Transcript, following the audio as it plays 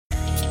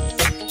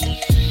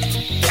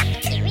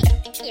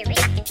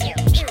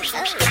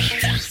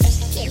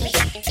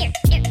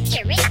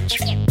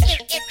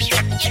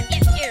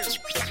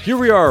Here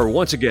we are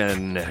once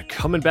again,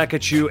 coming back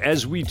at you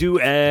as we do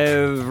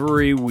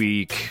every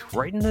week,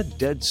 right in the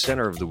dead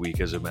center of the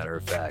week, as a matter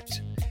of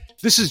fact.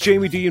 This is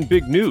Jamie D and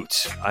Big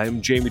Newt. I'm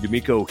Jamie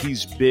D'Amico.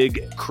 He's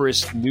Big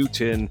Chris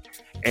Newton,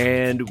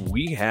 and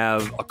we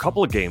have a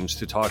couple of games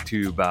to talk to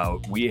you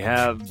about. We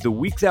have the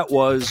week that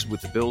was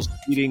with the Bills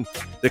beating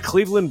the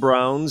Cleveland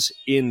Browns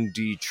in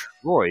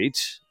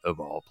Detroit, of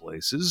all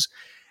places,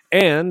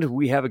 and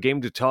we have a game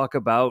to talk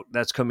about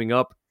that's coming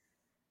up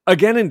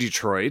again in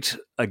Detroit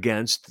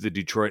against the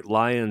Detroit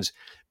Lions.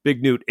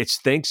 Big Newt, it's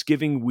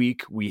Thanksgiving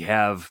week. We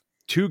have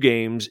 2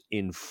 games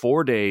in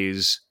 4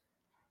 days.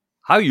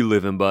 How you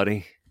living,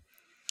 buddy?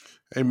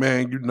 Hey,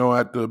 man,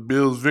 at the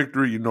Bills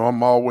victory,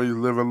 I'm always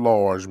living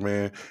large,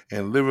 man.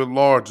 And living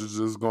large is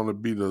just going to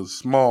be the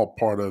small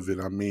part of it.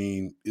 I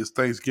mean, it's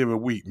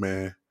Thanksgiving week,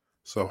 man.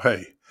 So,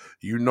 hey,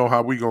 you know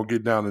how we going to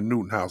get down the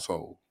Newton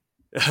household.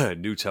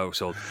 Newt's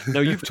household.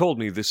 Now, you've told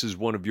me this is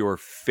one of your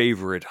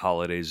favorite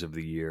holidays of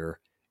the year.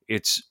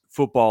 It's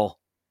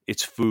football,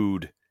 it's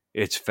food,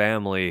 it's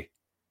family,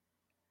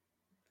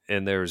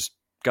 and there's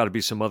got to be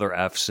some other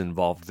F's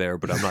involved there,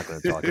 but I'm not going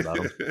to talk about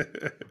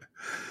them.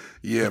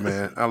 Yeah,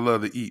 man. I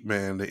love to eat,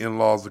 man. The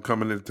in-laws are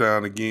coming into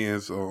town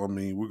again, so,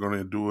 we're going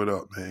to do it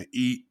up, man.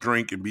 Eat,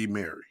 drink, and be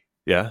merry.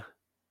 Yeah?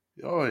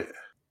 Oh, yeah.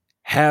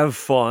 Have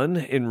fun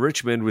in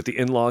Richmond with the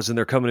in-laws, and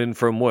they're coming in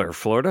from where,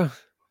 Florida?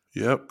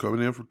 Yep,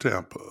 coming in from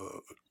Tampa.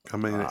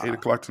 Coming in at 8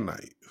 o'clock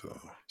tonight,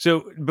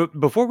 So, but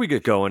before we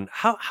get going,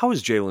 how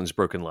is Jalen's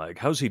broken leg?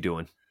 How's he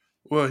doing?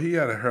 Well, he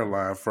had a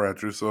hairline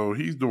fracture, so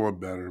he's doing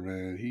better,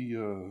 man. He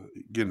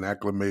getting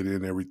acclimated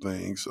and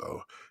everything,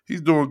 so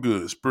he's doing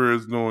good.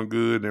 Spirit's doing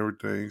good and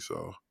everything,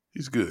 so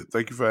he's good.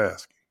 Thank you for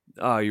asking.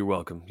 Oh, you're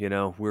welcome.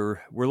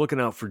 We're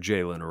looking out for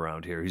Jalen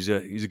around here. He's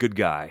a good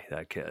guy,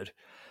 that kid.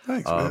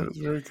 Thanks, man. That's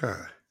very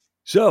kind.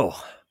 So,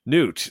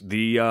 Newt,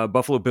 the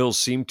Buffalo Bills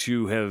seem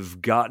to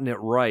have gotten it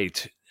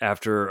right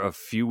after a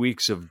few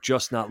weeks of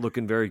just not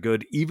looking very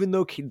good, even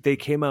though they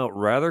came out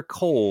rather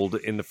cold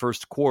in the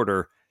first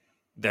quarter.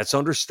 That's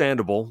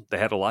understandable. They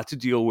had a lot to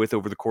deal with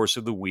over the course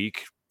of the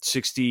week.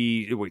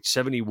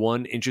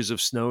 71 inches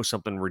of snow,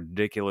 something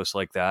ridiculous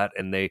like that.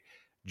 And they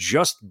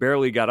just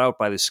barely got out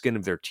by the skin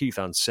of their teeth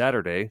on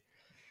Saturday.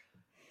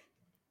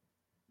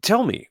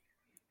 Tell me,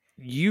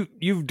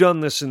 you've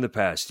done this in the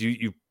past.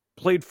 You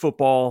played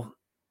football.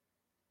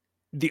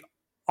 The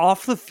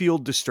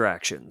off-the-field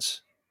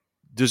distractions,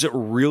 does it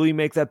really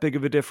make that big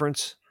of a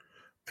difference?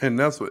 And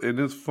it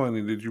is funny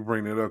that you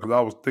bring that up, because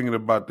I was thinking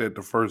about that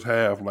the first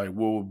half, like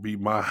what would be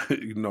my,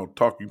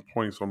 talking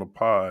points on the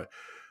pod.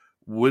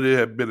 Would it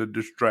have been a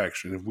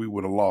distraction if we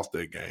would have lost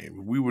that game?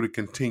 If we would have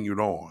continued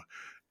on?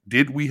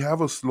 Did we have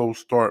a slow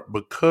start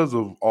because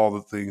of all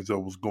the things that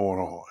was going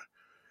on?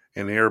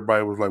 And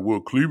everybody was like,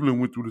 well, Cleveland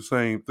went through the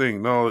same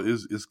thing. No,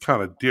 it's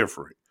kind of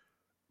different,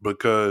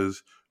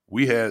 because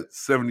we had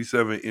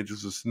 77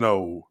 inches of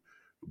snow.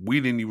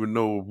 We didn't even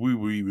know if we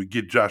would even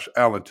get Josh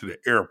Allen to the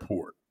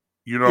airport.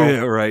 Yeah,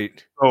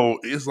 right. So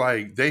it's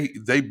like they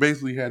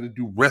basically had to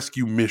do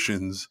rescue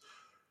missions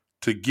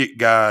to get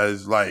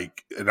guys,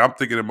 and I'm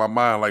thinking in my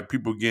mind, like,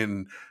 people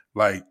getting,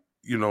 like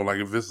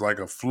if it's like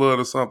a flood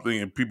or something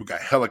and people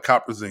got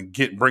helicopters and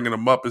bringing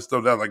them up and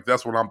stuff,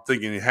 that's what I'm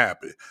thinking it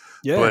happened.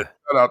 Yeah. But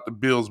shout out the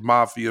Bills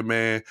Mafia,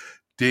 man,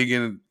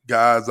 digging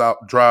guys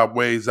out,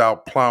 driveways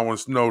out, plowing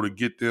snow to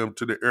get them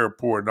to the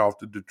airport and off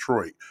to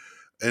Detroit.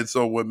 And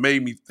so what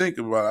made me think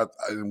about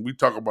it, and we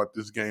talk about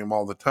this game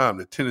all the time,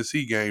 the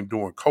Tennessee game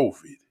during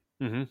COVID,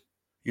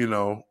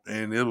 Mm-hmm.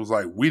 And it was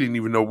like we didn't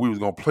even know we was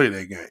going to play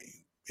that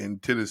game.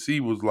 And Tennessee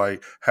was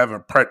like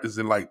having practice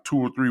in like 2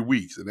 or 3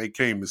 weeks, and they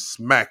came and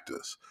smacked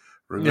us,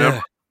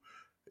 remember?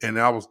 Yeah. And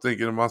I was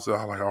thinking to myself,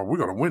 I was like, oh, we're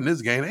going to win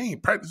this game. They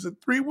ain't practiced in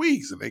 3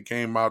 weeks. And they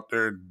came out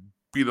there and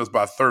beat us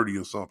by 30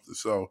 or something.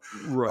 So,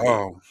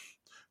 right.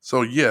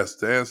 So yes,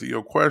 to answer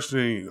your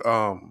question,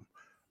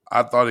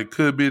 I thought it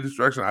could be a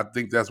distraction. I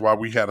think that's why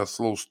we had a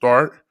slow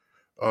start.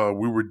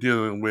 We were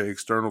dealing with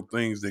external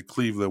things that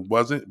Cleveland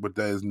wasn't, but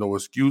that is no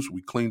excuse.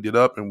 We cleaned it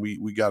up, and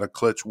we got a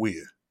clutch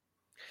win.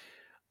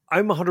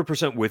 I'm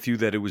 100% with you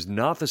that it was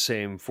not the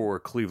same for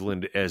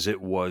Cleveland as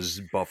it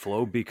was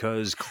Buffalo,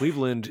 because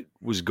Cleveland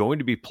was going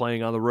to be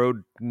playing on the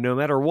road no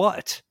matter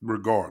what.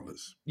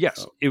 Regardless.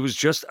 Yes, it was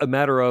just a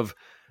matter of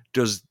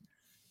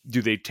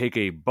do they take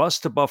a bus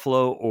to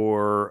Buffalo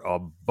or a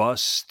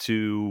bus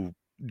to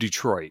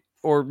Detroit?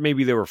 Or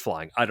maybe they were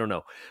flying. I don't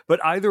know.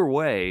 But either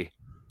way,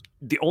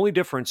 the only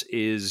difference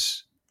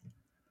is,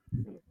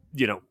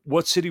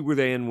 what city were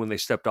they in when they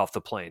stepped off the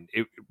plane?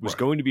 It was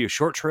going to be a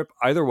short trip.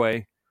 Either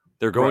way,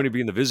 they're going to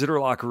be in the visitor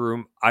locker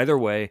room. Either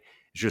way,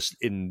 just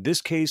in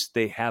this case,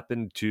 they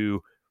happened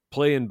to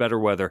play in better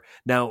weather.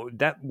 Now,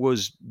 that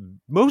was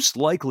most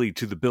likely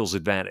to the Bills'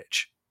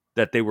 advantage,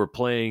 that they were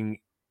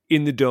playing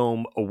in the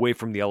dome away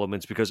from the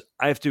elements, because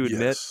I have to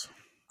admit,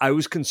 I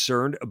was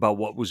concerned about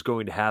what was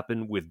going to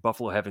happen with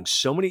Buffalo having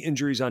so many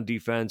injuries on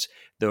defense,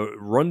 the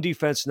run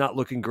defense not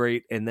looking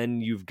great, and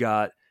then you've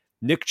got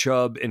Nick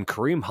Chubb and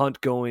Kareem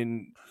Hunt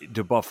going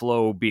to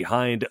Buffalo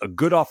behind a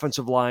good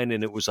offensive line,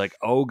 and it was like,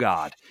 oh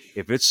God,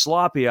 if it's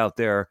sloppy out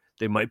there,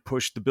 they might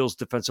push the Bills'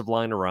 defensive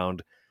line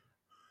around.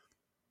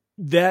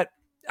 That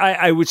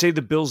I would say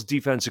the Bills'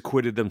 defense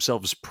acquitted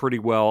themselves pretty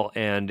well,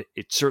 and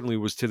it certainly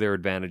was to their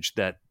advantage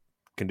that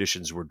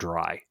conditions were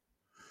dry.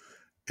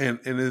 And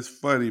it's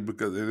funny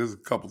because there's a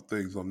couple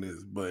things on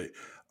this, but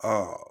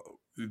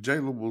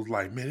Jalen was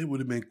like, man, it would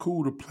have been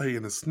cool to play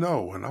in the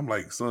snow. And I'm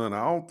like, son,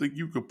 I don't think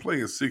you could play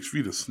in 6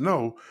 feet of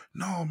snow.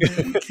 No,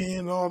 man, we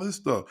can, all this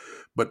stuff.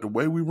 But the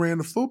way we ran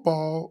the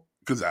football,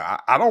 because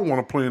I don't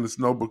want to play in the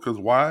snow, because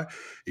why?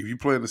 If you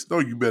play in the snow,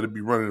 you better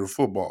be running the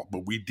football.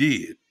 But we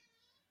did.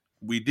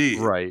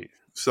 Right.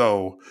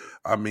 So,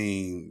 I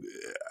mean,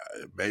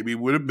 maybe it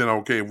would have been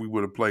okay if we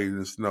would have played in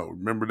the snow.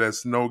 Remember that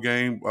snow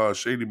game?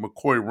 Shady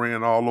McCoy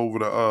ran all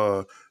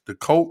over the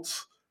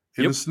Colts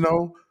in the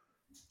snow.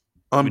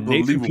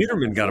 Unbelievable. Nathan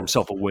Peterman got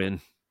himself a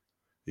win.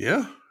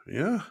 Yeah.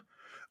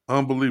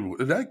 Unbelievable.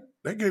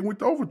 That game went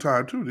to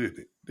overtime too, didn't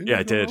it?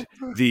 It did.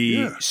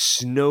 The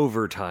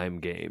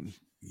Snowvertime game.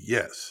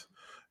 Yes,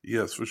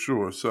 for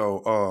sure.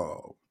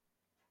 So,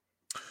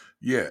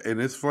 and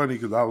it's funny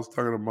because I was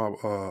talking to my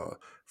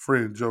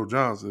friend Joe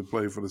Johnson,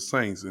 played for the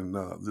Saints, and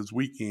this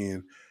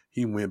weekend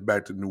he went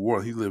back to New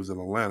Orleans. He lives in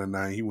Atlanta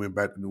now. He went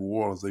back to New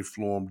Orleans. They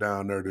flew him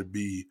down there to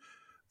be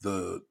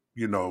the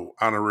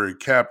honorary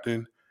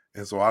captain.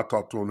 And so I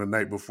talked to him the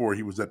night before.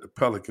 He was at the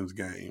Pelicans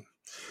game.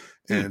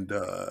 And,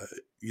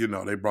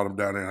 they brought him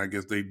down there, and I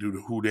guess they do the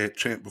who dat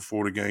chant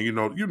before the game.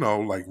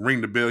 Like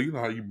ring the bell. You know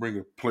how you bring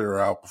a player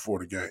out before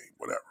the game,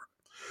 whatever.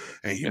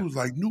 And he was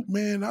like, Newt,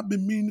 man, I've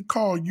been meaning to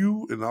call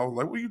you. And I was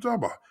like, what are you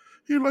talking about?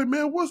 He was like,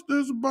 man, what's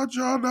this about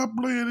y'all not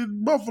playing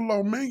in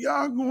Buffalo, man?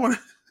 Y'all going.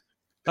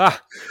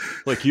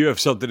 Like you have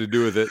something to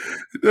do with it.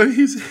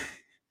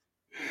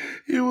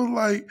 He was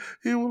like,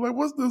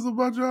 what's this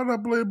about y'all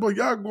not playing, but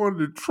y'all going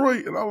to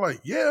Detroit? And I'm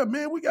like, yeah,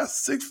 man, we got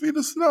 6 feet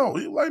of snow.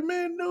 He was like,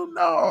 man,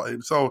 no.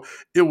 And so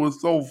it was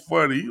so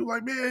funny. He was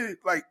like, man,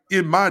 like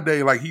in my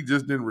day, like he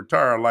just didn't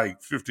retire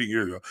like 15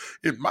 years ago.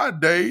 In my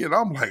day, and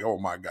I'm like, oh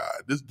my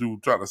God, this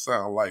dude trying to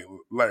sound like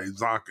Larry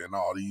Zonka and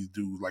all these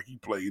dudes, like he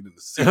played in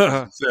the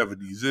 60s and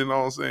 70s, you know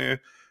what I'm saying?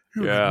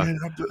 Yeah.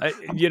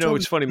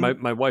 It's funny.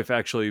 My wife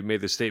actually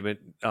made the statement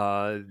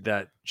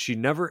that she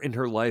never in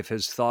her life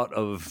has thought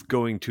of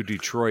going to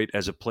Detroit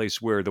as a place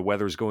where the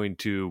weather is going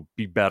to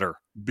be better.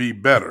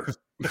 Right.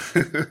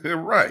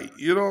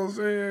 You know what I'm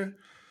saying?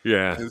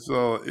 Yeah. And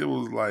so it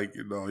was like,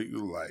 he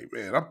was like,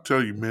 man, I'm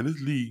telling you, man, this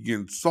league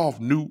getting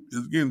soft. Newt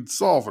is getting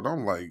soft. And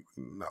I'm like,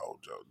 no,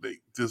 Joe,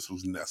 this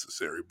was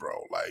necessary, bro.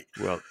 Like,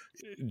 well,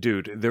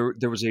 dude, there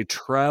was a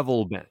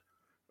travel ban.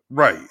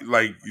 Right.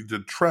 Like the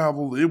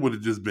travel, it would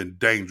have just been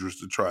dangerous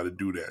to try to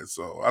do that.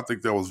 So I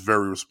think that was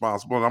very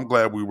responsible, and I'm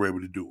glad we were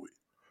able to do it.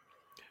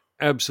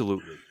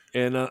 Absolutely.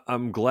 And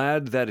I'm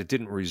glad that it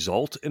didn't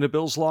result in a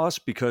Bills loss,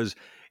 because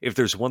if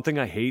there's one thing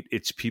I hate,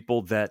 it's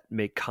people that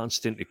make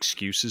constant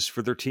excuses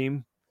for their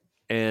team.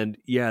 And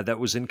yeah, that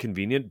was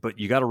inconvenient, but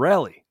you got to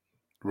rally.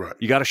 Right.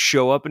 You got to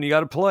show up and you got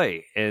to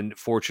play. And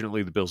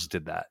fortunately, the Bills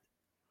did that.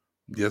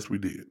 Yes, we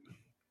did.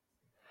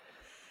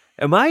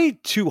 Am I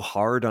too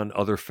hard on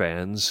other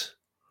fans?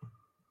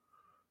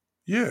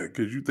 Yeah,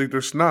 because you think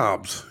they're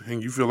snobs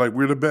and you feel like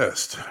we're the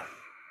best.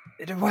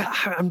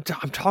 I'm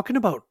talking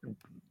about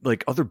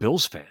like other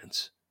Bills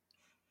fans.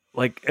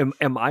 Like,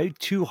 am I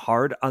too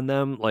hard on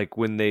them? Like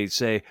when they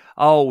say,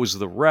 oh, it was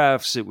the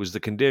refs, it was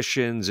the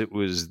conditions, it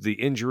was the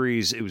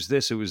injuries, it was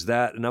this, it was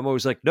that. And I'm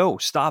always like, no,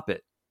 stop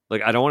it.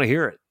 Like, I don't want to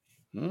hear it.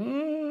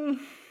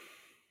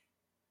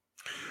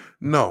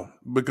 No,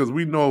 because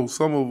we know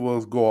some of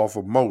us go off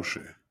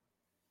emotion.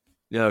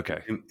 Yeah,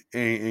 okay.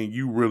 And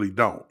you really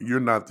don't. You're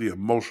not the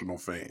emotional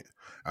fan.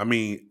 I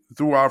mean,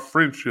 through our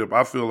friendship,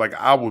 I feel like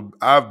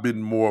I've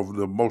been more of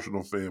the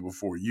emotional fan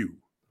before you.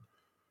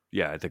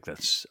 Yeah, I think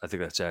that's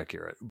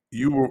accurate.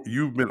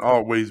 You've been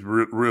always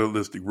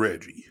realistic,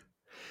 Reggie.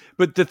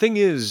 But the thing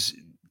is,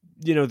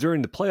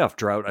 during the playoff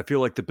drought, I feel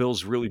like the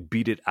Bills really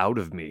beat it out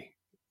of me.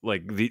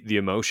 Like the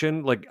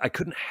emotion, like I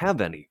couldn't have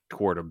any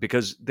toward them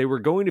because they were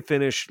going to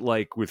finish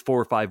like with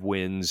 4 or 5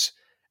 wins.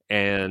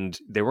 And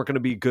they weren't going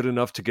to be good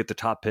enough to get the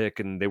top pick,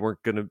 and they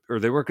weren't going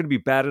to be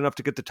bad enough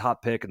to get the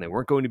top pick, and they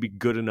weren't going to be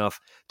good enough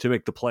to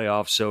make the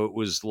playoffs. So it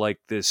was like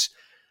this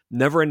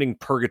never-ending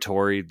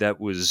purgatory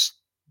that was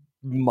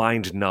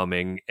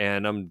mind-numbing.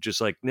 And I'm just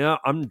like, no,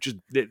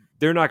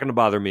 they're not going to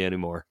bother me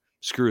anymore.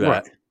 Screw that.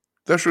 Right.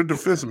 That's your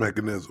defense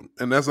mechanism,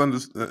 and that's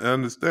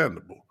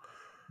understandable.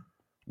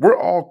 We're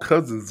all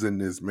cousins in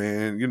this,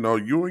 man.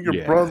 You and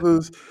your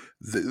brothers.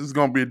 This is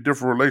going to be a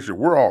different relationship.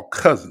 We're all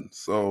cousins,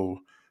 so.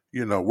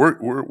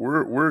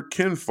 We're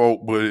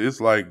kinfolk, but it's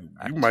like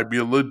you might be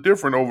a little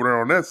different over there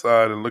on that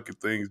side and look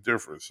at things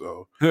different.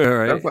 So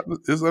right.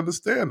 It's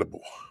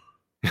understandable.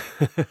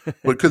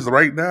 Because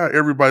right now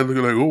everybody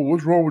looking like, oh,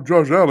 what's wrong with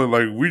Josh Allen?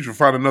 Like we should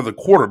find another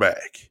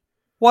quarterback.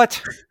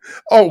 What?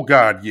 Oh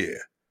God, yeah.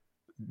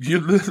 You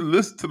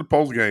listen to the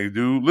post game,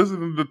 dude. Listen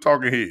to the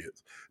talking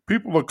heads.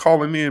 People are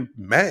calling in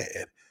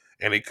mad,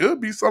 And it could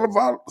be some of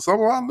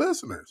our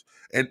listeners.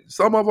 And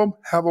some of them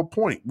have a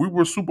point. We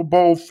were Super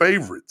Bowl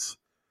favorites.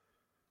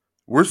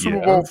 We're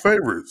Super Bowl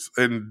favorites.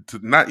 And to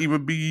not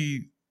even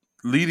be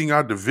leading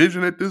our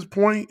division at this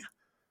point.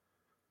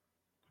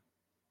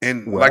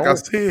 And like I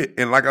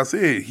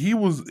said, he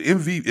was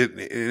MVP.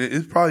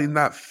 It's probably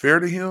not fair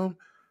to him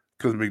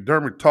because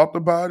McDermott talked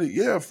about it.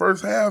 Yeah,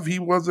 first half he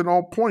wasn't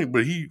on point,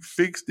 but he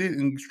fixed it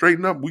and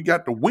straightened up. We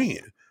got the win.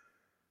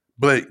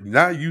 But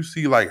now you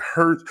see like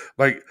Hurts.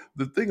 Like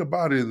the thing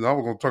about it is, I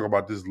was going to talk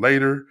about this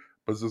later,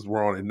 but since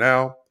we're on it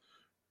now,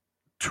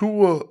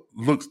 Tua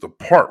looks the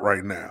part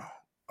right now.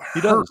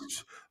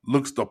 Hurts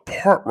looks the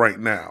part right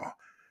now.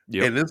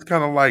 Yep. And it's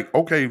kind of like,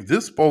 okay, this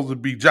is supposed to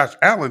be Josh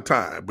Allen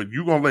time, but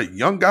you're going to let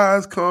young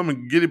guys come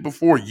and get it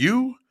before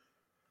you?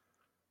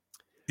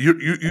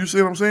 You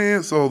see what I'm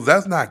saying? So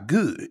that's not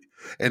good.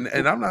 And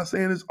I'm not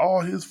saying it's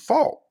all his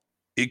fault.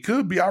 It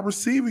could be our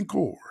receiving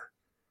core.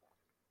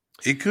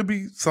 It could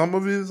be some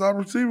of it is our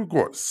receiving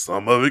core.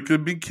 Some of it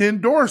could be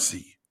Ken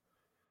Dorsey.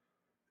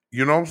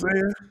 You know what I'm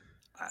saying?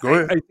 Go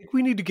ahead. I think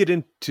we need to get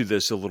into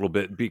this a little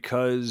bit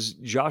because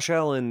Josh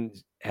Allen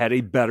had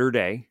a better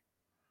day.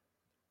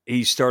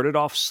 He started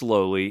off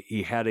slowly.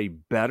 He had a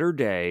better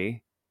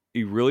day.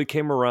 He really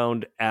came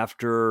around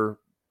after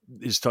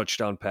his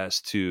touchdown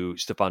pass to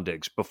Stephon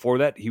Diggs. Before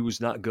that, he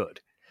was not good.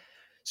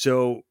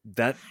 So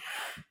that,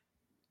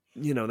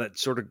 that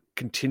sort of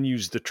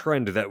continues the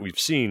trend that we've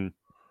seen.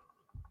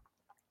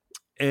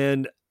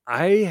 And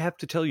I have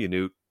to tell you,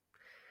 Newt,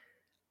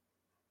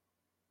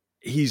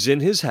 he's in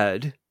his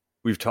head.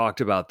 We've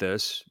talked about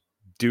this.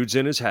 Dude's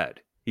in his head.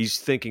 He's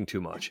thinking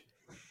too much.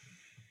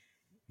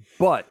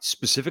 But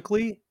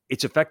specifically,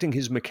 it's affecting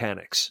his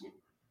mechanics.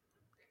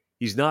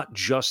 He's not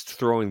just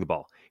throwing the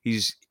ball.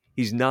 He's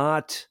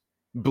not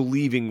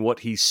believing what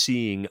he's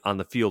seeing on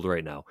the field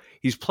right now.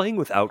 He's playing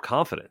without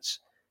confidence.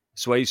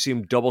 That's why you see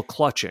him double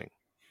clutching.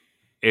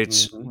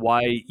 It's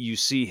why you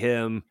see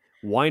him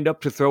wind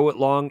up to throw it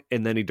long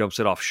and then he dumps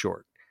it off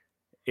short.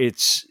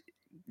 It's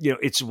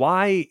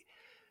why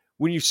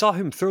when you saw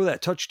him throw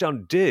that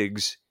touchdown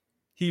Diggs,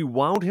 he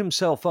wound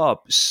himself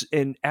up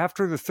and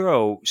after the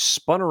throw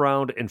spun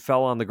around and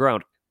fell on the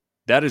ground.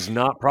 That is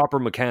not proper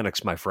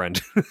mechanics, my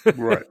friend.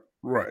 Right.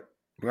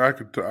 I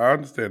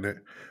understand that.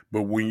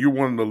 But when you're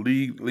one of the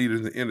league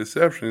leaders in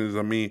interceptions,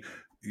 I mean,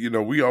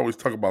 we always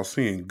talk about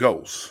seeing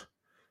ghosts.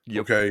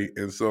 Yep. Okay.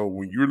 And so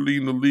when you're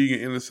leading the league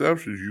in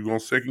interceptions, you're going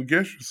to second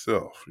guess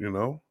yourself,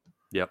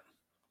 Yep.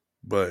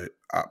 But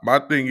my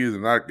thing is,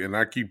 and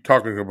I keep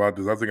talking about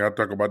this, I think I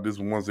talk about this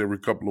once every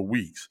couple of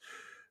weeks.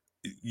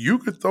 You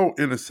could throw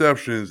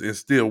interceptions and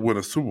still win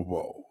a Super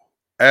Bowl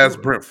as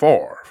Brett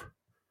Favre,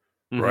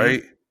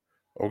 right?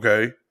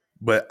 Okay.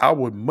 But I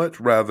would much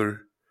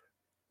rather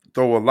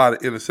throw a lot of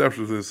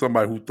interceptions than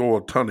somebody who throw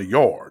a ton of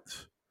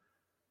yards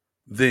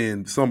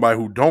than somebody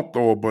who don't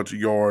throw a bunch of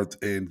yards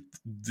and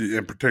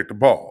protect the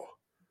ball.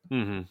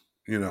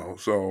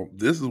 So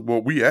this is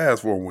what we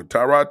asked for. When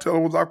Tyrod Taylor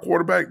was our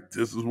quarterback,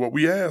 this is what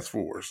we asked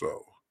for.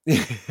 So,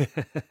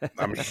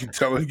 I mean, he's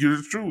telling you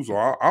the truth. So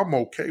I'm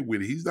okay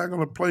with it. He's not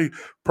going to play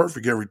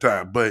perfect every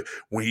time. But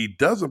when he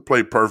doesn't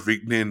play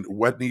perfect, then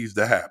what needs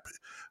to happen?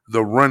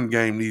 The run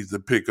game needs to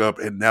pick up,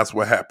 and that's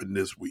what happened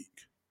this week.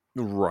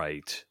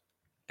 Right.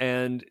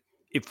 And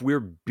if we're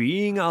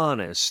being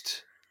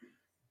honest,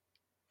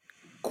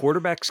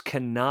 quarterbacks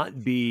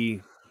cannot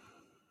be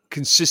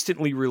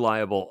consistently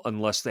reliable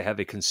unless they have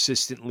a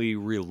consistently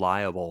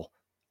reliable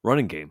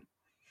running game.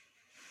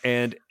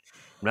 And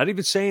I'm not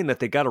even saying that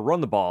they got to run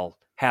the ball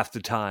half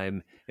the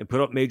time and put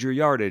up major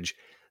yardage.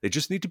 They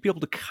just need to be able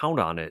to count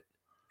on it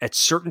at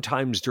certain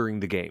times during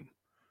the game.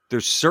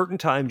 There's certain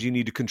times you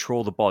need to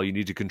control the ball. You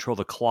need to control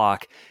the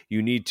clock.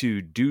 You need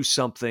to do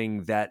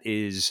something that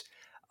is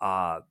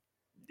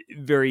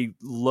very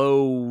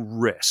low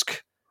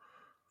risk.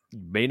 You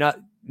may not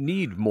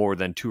need more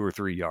than 2 or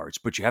 3 yards,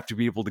 but you have to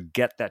be able to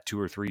get that 2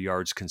 or 3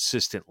 yards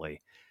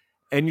consistently.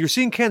 And you're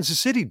seeing Kansas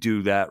City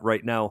do that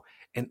right now.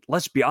 And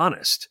let's be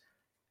honest,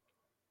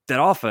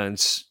 that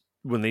offense,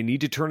 when they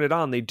need to turn it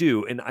on, they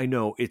do. And I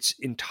know it's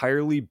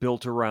entirely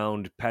built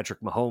around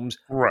Patrick Mahomes.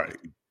 Right.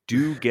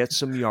 Do get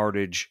some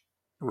yardage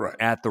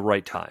at the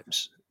right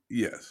times.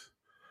 Yes.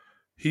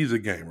 He's a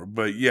gamer.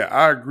 But yeah,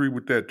 I agree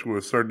with that to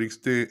a certain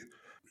extent.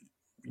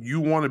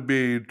 You want to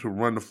be able to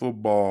run the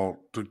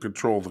football to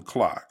control the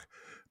clock.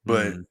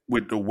 But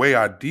with the way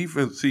our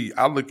defense,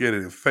 I look at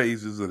it in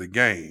phases of the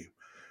game.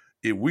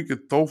 If we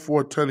could throw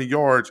for a ton of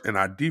yards and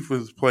our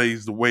defense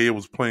plays the way it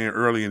was playing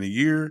early in the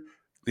year,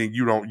 then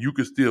you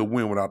could still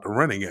win without the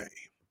running game.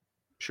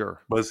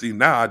 Sure. But see,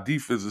 now our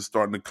defense is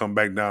starting to come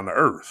back down to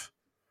earth.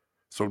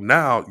 So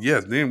now,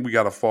 yes, then we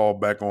got to fall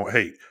back on,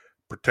 hey,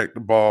 protect the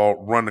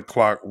ball, run the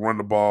clock, run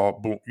the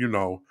ball,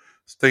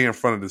 stay in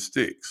front of the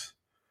sticks,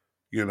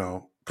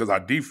 because our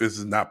defense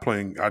is not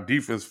playing. Our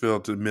defense fell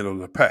to the middle of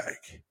the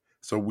pack.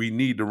 So we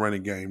need the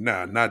running game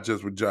now, not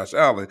just with Josh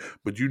Allen,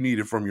 but you need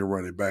it from your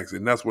running backs.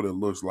 And that's what it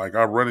looks like.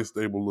 Our running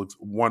stable looks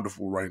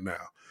wonderful right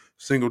now.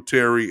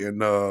 Singletary and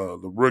the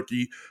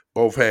rookie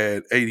both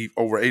had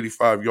over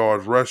 85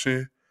 yards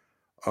rushing.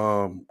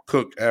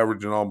 Cook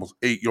averaging almost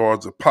 8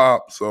 yards a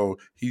pop, so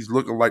he's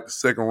looking like the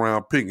second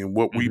round pick and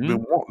what we've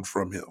been wanting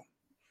from him.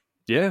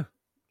 Yeah.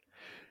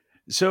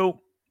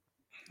 So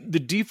the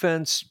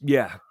defense,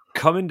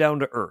 coming down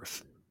to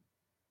earth.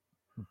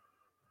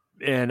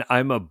 And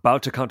I'm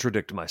about to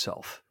contradict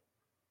myself.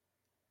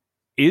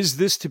 Is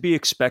this to be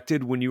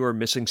expected when you are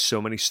missing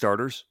so many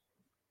starters?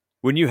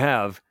 When you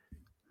have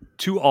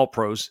 2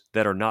 All-Pros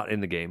that are not in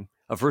the game,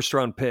 a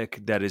first-round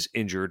pick that is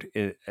injured,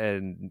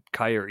 and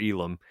Kaiir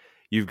Elam,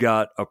 you've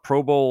got a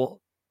Pro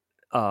Bowl,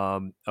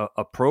 a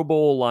Pro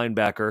Bowl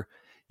linebacker.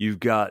 You've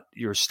got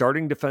your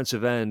starting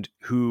defensive end,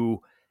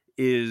 who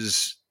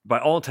is, by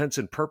all intents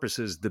and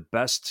purposes, the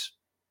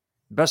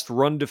best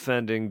run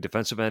defending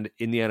defensive end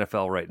in the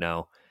NFL right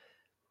now.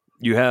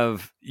 You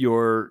have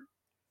your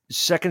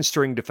second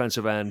string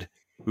defensive end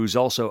who's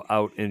also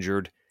out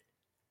injured.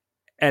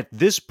 At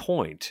this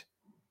point,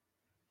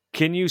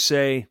 can you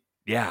say,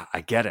 yeah,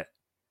 I get it?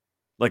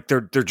 Like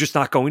they're just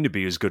not going to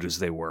be as good as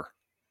they were.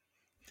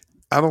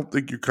 I don't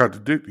think you're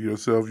contradicting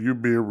yourself. You're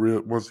being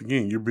real. Once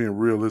again, you're being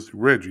realistic,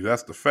 Reggie.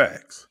 That's the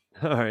facts.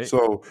 All right.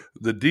 So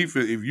the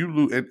defense, if you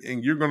lose,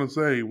 and you're going to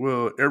say,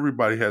 well,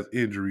 everybody has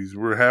injuries.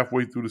 We're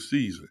halfway through the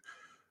season.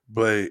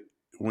 But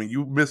when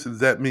you missing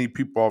that many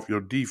people off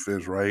your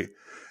defense, right?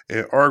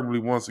 And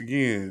arguably, once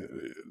again,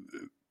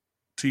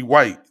 T.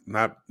 White,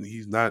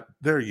 he's not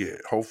there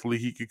yet. Hopefully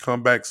he could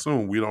come back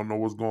soon. We don't know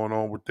what's going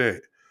on with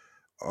that.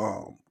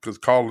 Because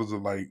callers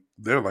are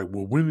they're like,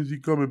 well, when is he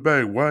coming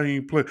back? Why he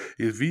ain't play?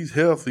 If he's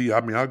healthy, I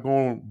mean, I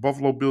go on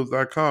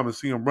BuffaloBills.com and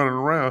see him running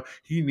around.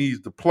 He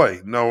needs to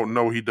play.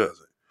 No, he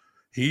doesn't.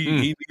 He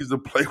needs to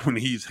play when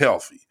he's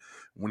healthy,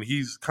 when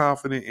he's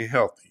confident and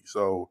healthy.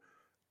 So,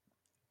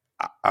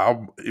 as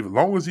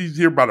long as he's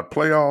here by the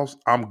playoffs,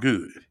 I'm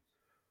good.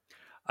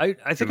 I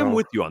think I'm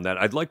with you on that.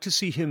 I'd like to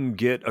see him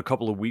get a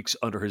couple of weeks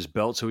under his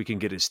belt so he can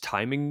get his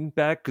timing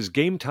back, because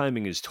game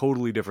timing is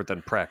totally different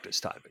than practice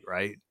timing,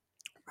 right?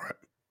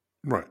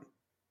 Right.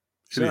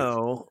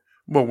 So,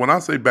 well, when I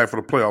say back for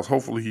the playoffs,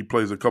 hopefully he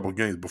plays a couple of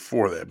games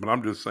before that. But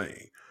I'm just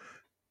saying,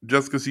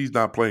 just because he's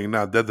not playing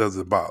now, that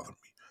doesn't bother me.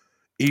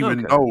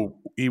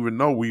 Even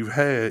though we've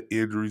had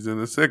injuries in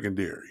the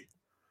secondary.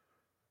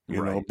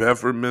 You know,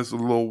 Bedford missed a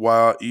little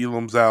while.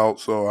 Elam's out.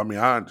 So, I mean,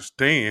 I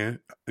understand.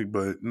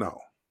 But no.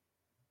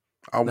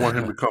 I want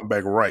him to come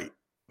back right.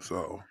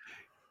 So.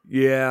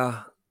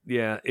 Yeah.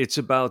 It's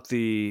about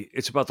the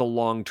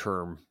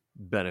long-term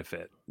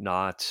benefit,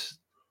 not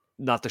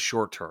the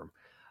short term.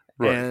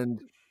 Right. And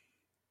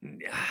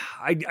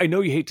I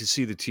know you hate to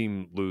see the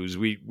team lose.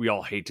 We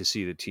all hate to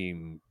see the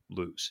team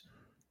lose.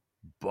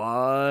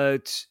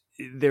 But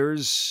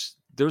there's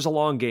a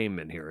long game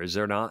in here, is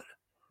there not?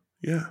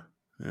 Yeah.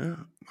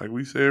 Like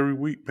we say every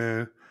week,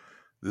 man,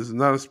 this is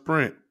not a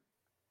sprint.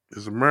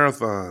 It's a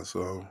marathon.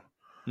 So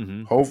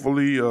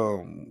hopefully,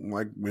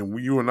 like when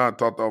you and I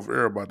talked off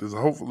air about this,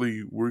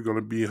 hopefully we're going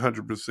to be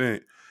 100%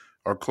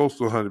 or close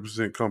to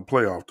 100% come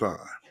playoff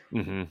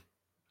time.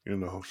 You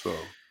know, so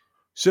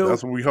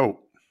that's what we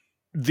hope.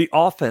 The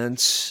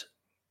offense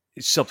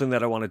is something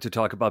that I wanted to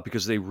talk about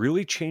because they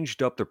really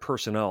changed up their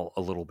personnel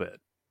a little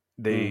bit.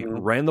 They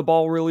ran the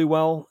ball really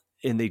well,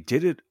 and they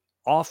did it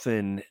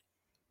often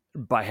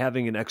by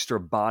having an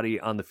extra body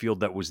on the field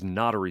that was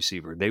not a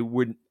receiver. They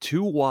went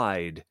too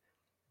wide.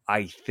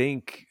 I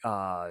think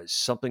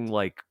something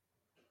like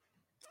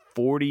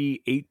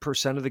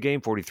 48% of the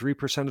game,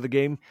 43% of the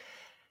game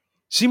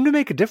seemed to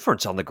make a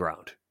difference on the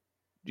ground.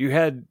 You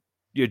had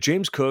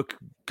James Cook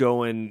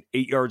going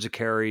 8 yards a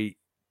carry.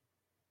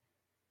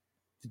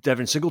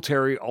 Devin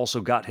Singletary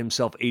also got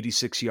himself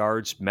 86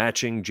 yards,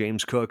 matching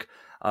James Cook,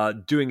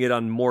 doing it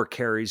on more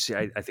carries.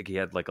 I think he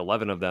had like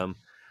 11 of them.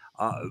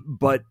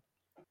 But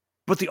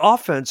the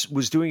offense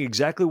was doing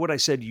exactly what I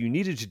said you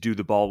needed to do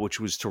the ball, which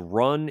was to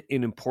run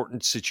in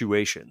important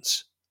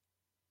situations.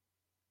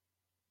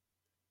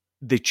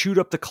 They chewed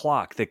up the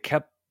clock. They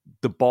kept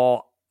the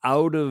ball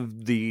out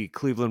of the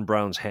Cleveland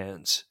Browns'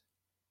 hands.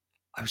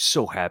 I was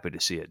so happy to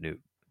see it,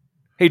 Newt.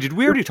 Hey, did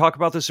we already talk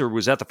about this, or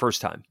was that the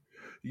first time?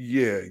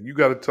 Yeah, you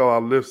got to tell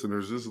our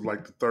listeners this is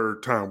like the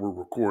third time we're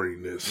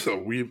recording this. So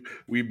we've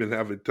been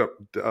having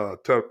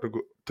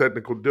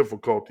technical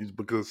difficulties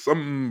because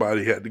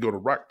somebody had to go to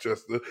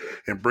Rochester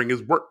and bring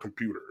his work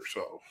computer.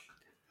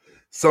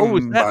 So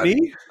was that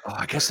me? Oh,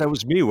 I guess that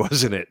was me,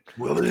 wasn't it?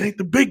 Well, it ain't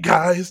the big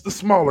guy; it's the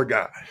smaller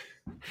guy.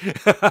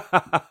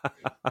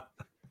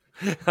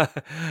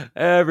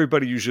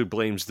 Everybody usually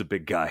blames the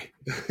big guy.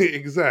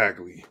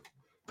 Exactly.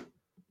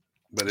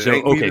 But it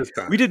ain't me this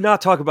time. We did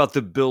not talk about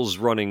the Bills'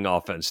 running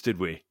offense, did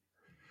we?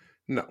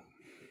 No.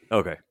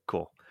 Okay,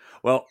 cool.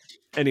 Well,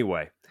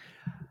 anyway,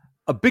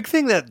 a big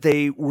thing that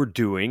they were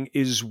doing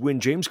is when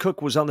James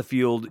Cook was on the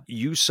field,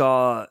 you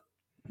saw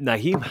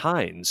Nyheim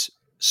Hines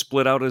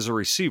split out as a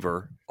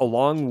receiver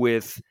along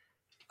with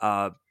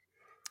Khalil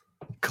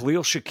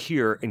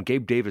Shakir and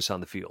Gabe Davis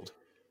on the field.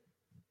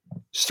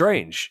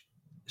 Strange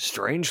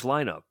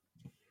lineup.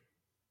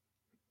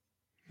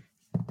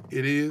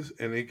 It is,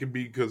 and it could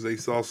be because they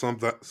saw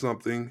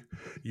something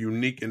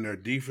unique in their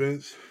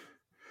defense.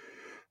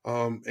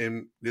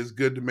 And it's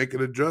good to make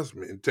an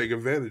adjustment and take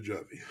advantage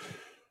of it.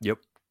 Yep.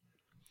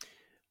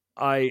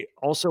 I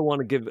also want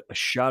to give a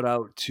shout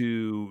out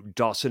to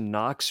Dawson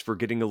Knox for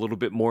getting a little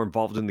bit more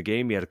involved in the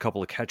game. He had a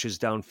couple of catches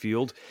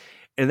downfield.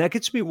 And that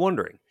gets me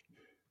wondering,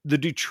 the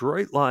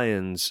Detroit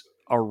Lions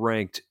are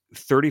ranked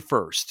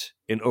 31st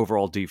in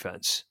overall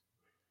defense.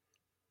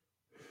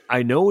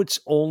 I know it's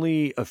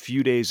only a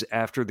few days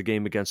after the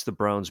game against the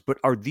Browns, but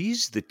are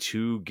these the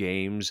two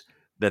games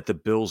that the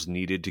Bills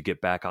needed to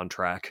get back on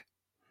track?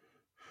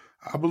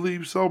 I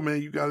believe so,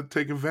 man. You got to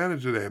take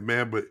advantage of that,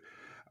 man. But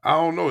I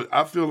don't know.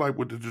 I feel like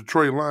with the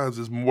Detroit Lions,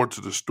 there's more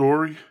to the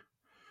story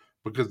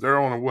because they're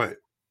on a what,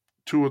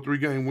 2 or 3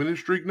 game winning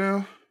streak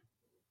now.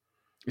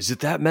 Is it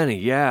that many?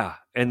 Yeah.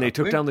 And they I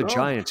took think down the so.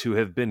 Giants, who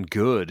have been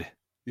good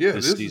Yeah,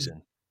 this this is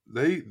season.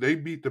 they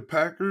beat the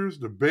Packers,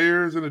 the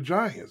Bears, and the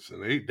Giants,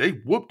 and they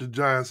whooped the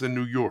Giants in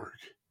New York.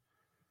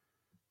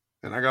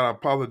 And I gotta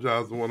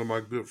apologize to one of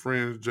my good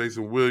friends,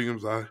 Jason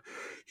Williams.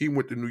 He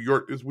went to New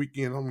York this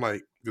weekend. I'm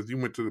like, because he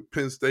went to the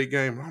Penn State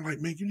game. And I'm like,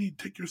 man, you need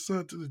to take your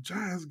son to the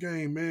Giants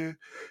game, man.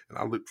 And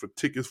I looked for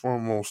tickets for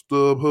him on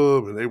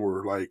StubHub, and they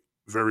were like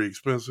very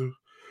expensive.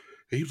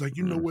 And he was like,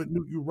 you know what,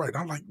 Newt, you're right.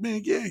 I'm like,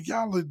 man, yeah,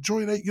 y'all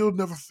enjoy that. You'll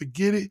never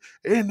forget it.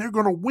 And they're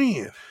gonna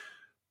win.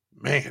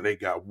 Man, they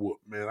got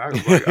whooped, man. I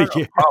was like, I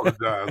Yeah.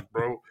 apologize,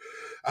 bro.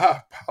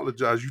 I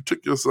apologize. You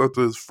took your son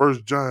to his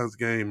first Giants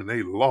game and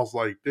they lost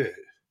like that.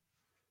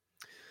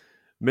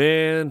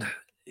 Man,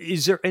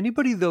 is there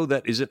anybody, though,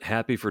 that isn't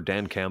happy for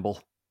Dan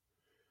Campbell?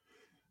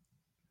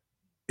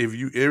 If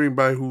you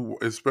anybody who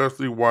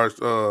especially watched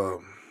the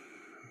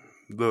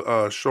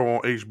show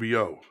on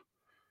HBO,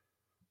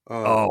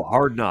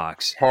 Hard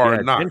Knocks. Yeah, Hard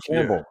Dan Knocks, yeah.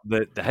 Campbell,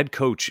 the head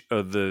coach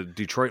of the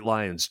Detroit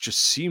Lions, just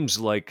seems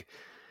like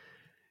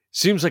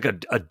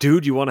a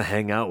dude you want to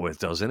hang out with,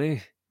 doesn't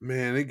he?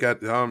 Man, they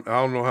got. I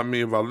don't know how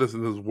many of our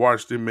listeners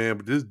watched him, man,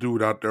 but this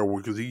dude out there,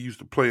 because he used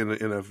to play in the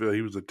NFL.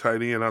 He was a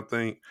tight end, I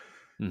think,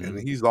 and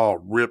he's all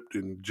ripped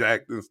and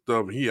jacked and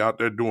stuff. And he out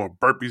there doing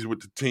burpees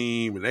with the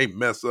team, and they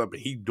mess up,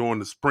 and he doing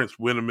the sprints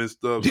with them and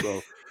stuff.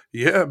 So,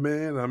 yeah,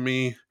 man. I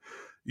mean,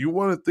 you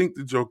want to think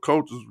that your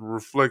coach is a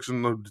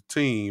reflection of the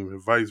team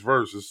and vice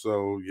versa.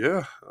 So,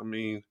 yeah, I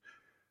mean,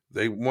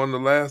 they won the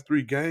last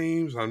 3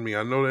 games. I mean,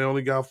 I know they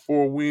only got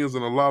 4 wins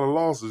and a lot of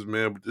losses,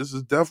 man, but this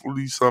is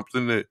definitely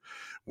something that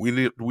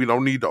we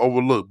don't need to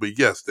overlook. But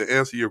yes, to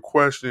answer your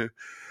question,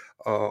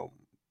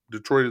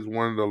 Detroit is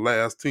one of the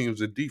last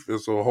teams in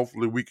defense, so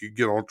hopefully we could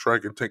get on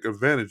track and take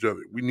advantage of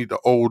it. We need the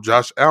old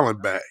Josh Allen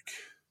back.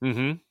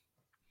 Mm-hmm.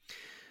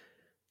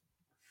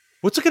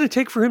 What's it going to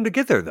take for him to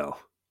get there, though?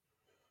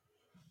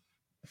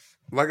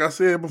 Like I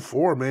said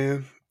before,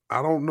 man,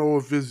 I don't know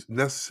if it's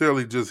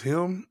necessarily just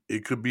him.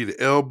 It could be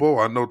the elbow.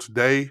 I know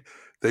today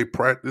they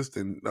practiced,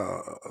 and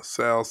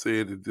Sal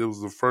said that it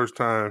was the first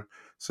time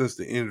since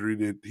the injury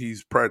that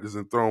he's practiced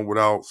and thrown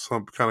without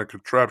some kind of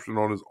contraption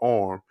on his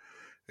arm.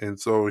 And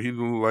so he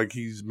looked like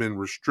he's been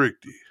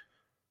restricted.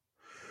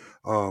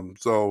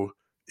 So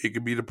it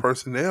could be the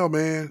personnel,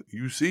 man. Did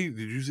you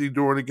see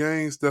during the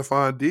game,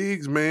 Stephon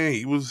Diggs, man,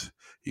 he was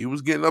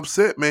getting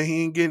upset, man.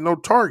 He ain't getting no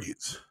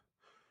targets.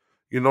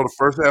 The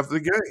first half of the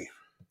game.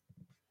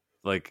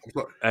 Like,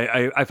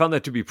 I found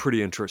that to be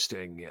pretty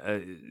interesting.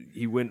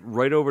 He went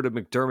right over to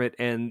McDermott,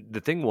 and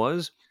the thing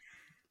was,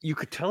 you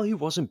could tell he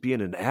wasn't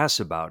being an ass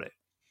about it.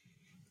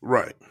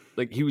 Right.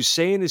 Like, he was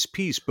saying his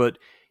piece, but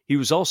he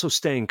was also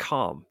staying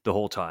calm the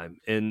whole time.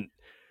 And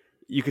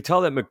you could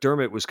tell that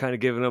McDermott was kind of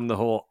giving him the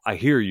whole, I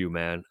hear you,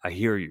 man. I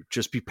hear you.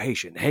 Just be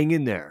patient. Hang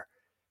in there.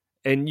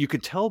 And you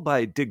could tell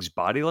by Diggs'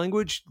 body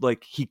language,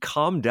 like, he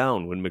calmed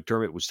down when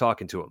McDermott was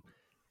talking to him.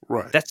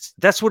 Right.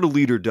 That's what a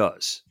leader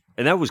does.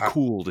 And that was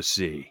cool to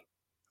see.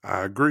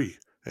 I agree.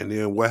 And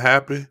then what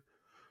happened?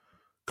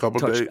 A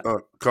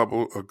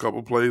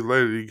couple plays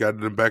later, he got in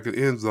the back of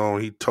the end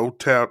zone. He toe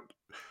tapped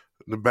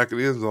in the back of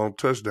the end zone,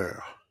 touchdown.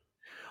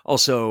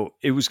 Also,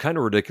 it was kind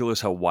of ridiculous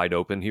how wide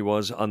open he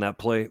was on that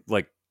play.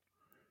 Like,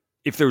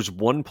 if there's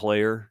one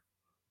player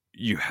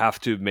you have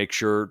to make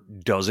sure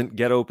doesn't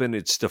get open,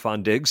 it's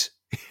Stephon Diggs.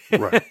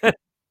 Right.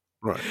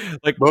 Right.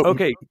 Like,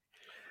 okay.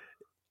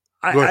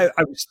 I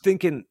was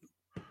thinking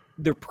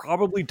they're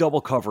probably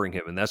double covering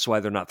him, and that's why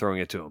they're not throwing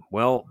it to him.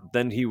 Well,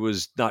 then he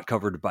was not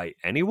covered by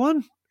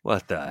anyone?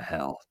 What the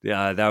hell?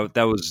 Yeah,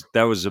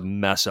 that was a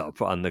mess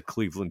up on the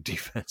Cleveland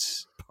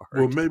defense part.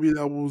 Well, maybe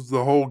that was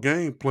the whole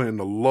game plan,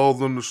 to lull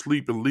them to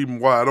sleep and leave them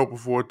wide open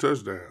for a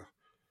touchdown.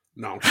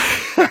 No,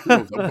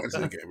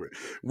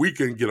 we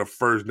couldn't get a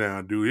first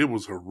down, dude. It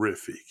was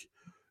horrific.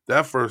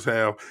 That first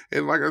half,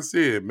 and like I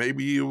said,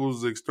 maybe it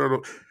was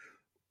external.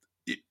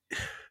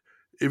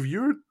 If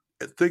you're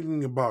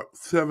thinking about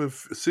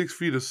 6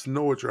 feet of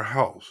snow at your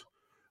house,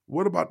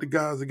 what about the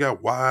guys that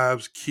got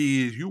wives,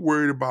 kids? You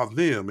worried about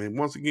them. And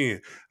once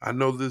again, I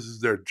know this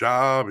is their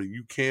job and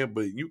you can't.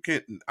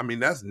 I mean,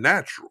 that's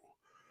natural,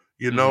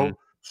 Mm-hmm.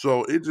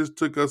 So it just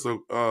took us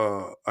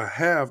a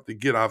half to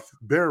get our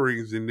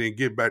bearings and then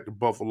get back to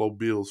Buffalo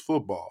Bills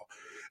football.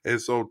 And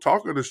so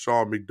talking to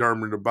Sean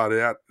McDermott about it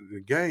after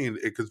the game,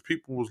 because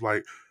people was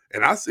like,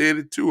 And I said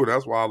it too, and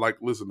that's why I like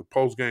to listen to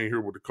post game,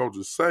 hear what the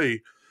coaches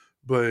say.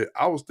 But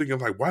I was thinking,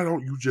 like, why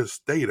don't you just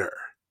stay there?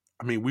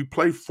 I mean, we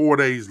play 4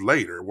 days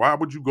later. Why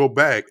would you go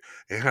back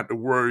and have to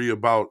worry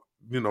about,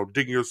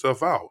 digging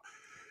yourself out?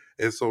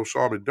 And so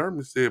Sean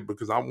McDermott said,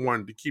 because I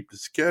wanted to keep the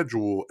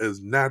schedule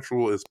as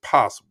natural as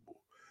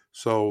possible.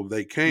 So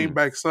they came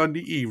back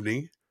Sunday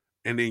evening,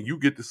 and then you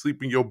get to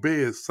sleep in your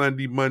bed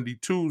Sunday, Monday,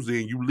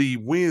 Tuesday, and you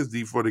leave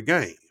Wednesday for the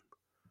game.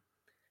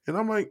 And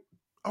I'm like,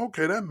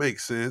 okay, that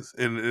makes sense.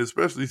 And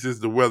especially since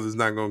the weather's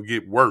not going to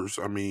get worse.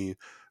 I mean,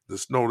 the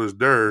snow that's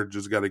there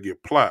just got to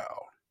get plowed.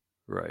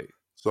 Right.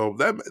 So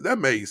that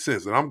made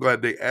sense. And I'm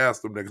glad they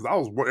asked them that,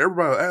 because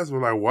everybody asked me,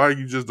 like, why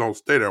you just don't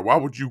stay there? Why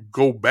would you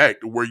go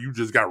back to where you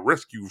just got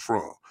rescued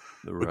from?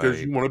 Right.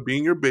 Because you want to be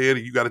in your bed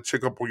and you got to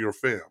check up on your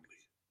family.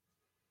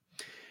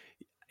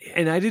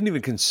 And I didn't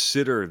even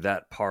consider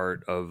that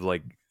part of,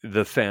 like,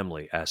 the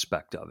family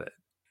aspect of it.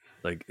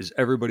 Like, is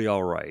everybody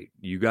all right?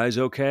 You guys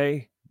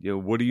okay?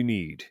 What do you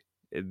need?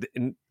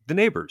 And the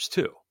neighbors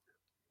too.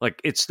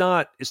 Like, it's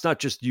not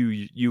just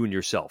you and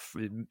yourself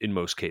in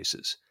most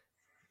cases.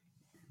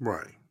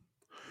 Right.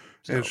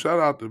 So. And shout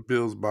out to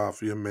Bills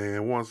Mafia,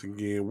 man. Once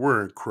again,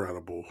 we're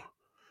incredible.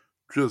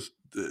 Just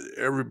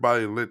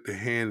everybody lent the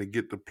hand to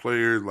get the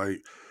players. Like,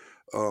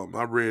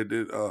 I read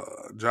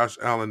that Josh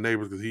Allen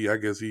neighbors,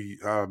 because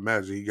I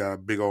imagine he got a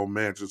big old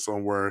mansion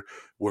somewhere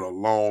with a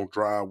long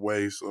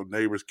driveway. So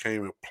neighbors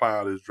came and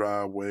plowed his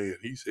driveway, and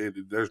he said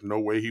that there's no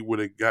way he would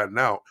have gotten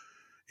out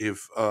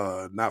if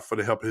not for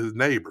the help of his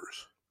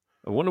neighbors.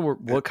 I wonder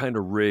what kind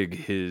of rig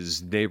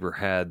his neighbor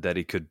had that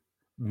he could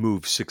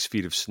move 6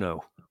 feet of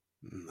snow.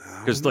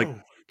 Because, like,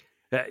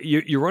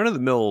 you run of the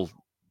mill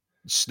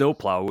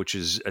snowplow, which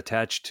is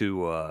attached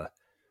to a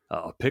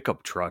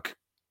pickup truck.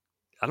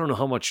 I don't know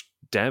how much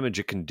damage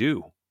it can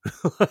do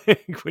when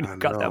you've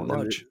got that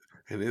much.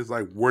 And it's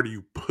like, where do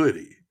you put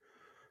it?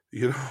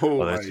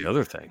 Well, that's the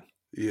other thing.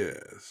 Yeah,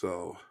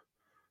 so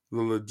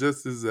the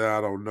logistics, I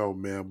don't know,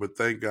 man. But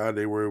thank God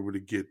they were able to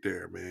get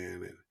there,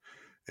 man,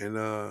 and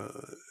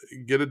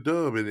get a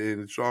dub.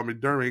 And Sean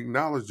McDermott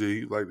acknowledged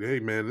it. He's like, hey,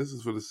 man, this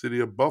is for the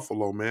city of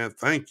Buffalo, man.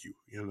 Thank you,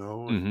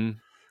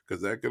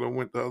 because that could have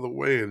went the other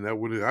way, and that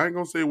would I ain't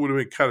gonna say it would have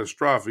been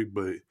catastrophic,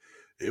 but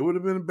it would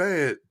have been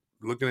bad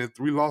looking at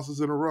 3 losses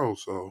in a row.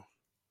 So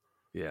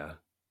yeah.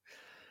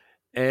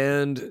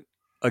 And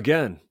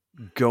again,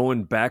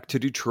 going back to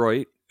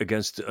Detroit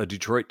against a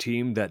Detroit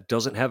team that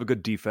doesn't have a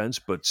good defense,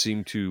 but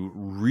seemed to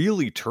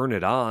really turn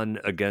it on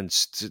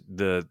against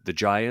the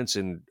Giants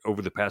and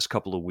over the past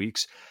couple of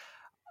weeks.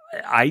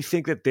 I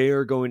think that they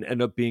are going to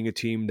end up being a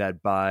team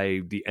that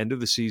by the end of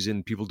the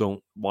season, people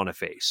don't want to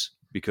face,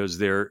 because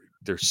they're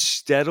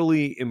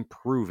steadily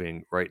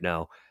improving right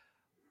now.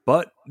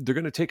 But they're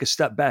going to take a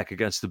step back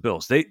against the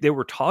Bills. They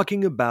were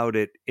talking about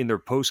it in their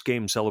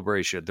post-game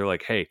celebration. They're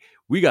like, hey,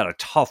 we got a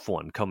tough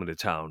one coming to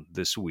town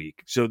this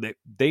week. So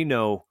they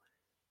know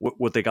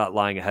what they got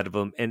lying ahead of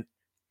them. And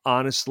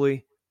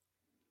honestly,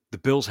 the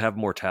Bills have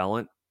more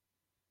talent.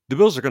 The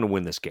Bills are going to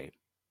win this game.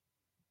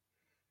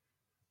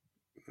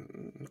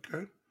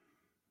 Okay.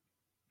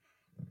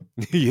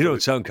 You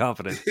don't sound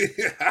confident.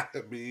 I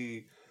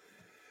mean,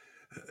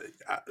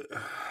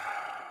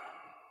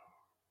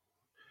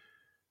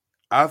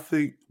 I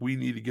think we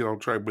need to get on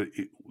track, but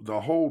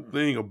the whole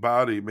thing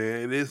about it,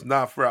 man, it's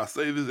not fair. I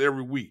say this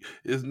every week.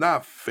 It's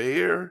not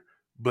fair,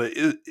 but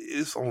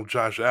it's on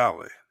Josh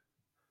Allen.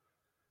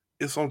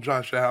 It's on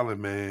Josh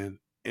Allen, man.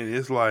 And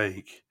it's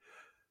like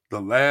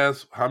the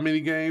last, how many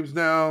games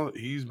now?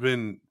 He's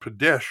been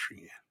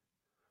pedestrian.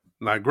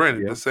 Now,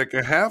 granted, the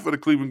second half of the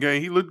Cleveland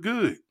game, he looked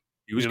good.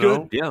 He was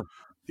good, yeah.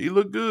 He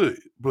looked good,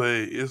 but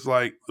it's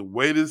like the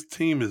way this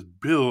team is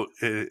built,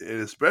 and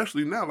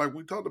especially now, like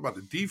we talked about,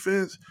 the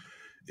defense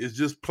is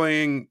just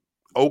playing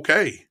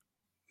okay.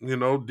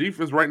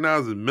 Defense right now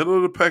is in the middle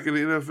of the pack in the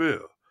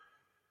NFL.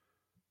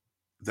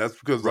 That's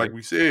because, like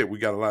we said, we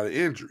got a lot of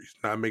injuries.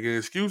 Not making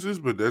excuses,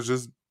 but that's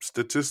just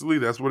statistically,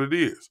 that's what it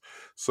is.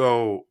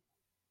 So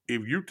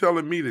if you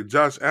telling me that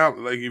Josh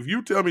Allen, if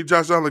you tell me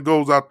Josh Allen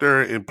goes out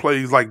there and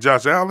plays like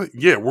Josh Allen,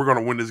 yeah, we're going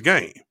to win this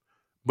game.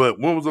 But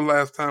when was the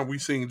last time we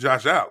seen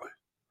Josh Allen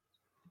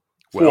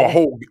for a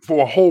whole game?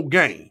 For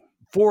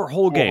a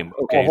whole game.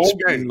 Okay, it's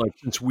been like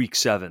since week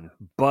 7.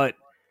 But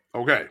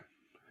okay,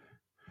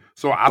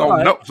 so I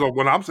don't know. So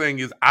what I'm saying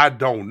is I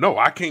don't know.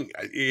 I can't.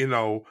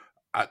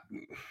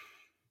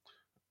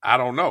 I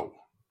don't know.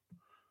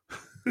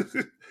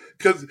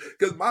 Because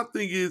my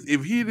thing is,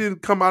 if he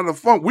didn't come out of the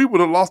funk, we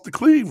would have lost to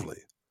Cleveland.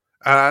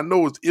 And I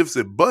know it's ifs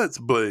and buts,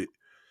 but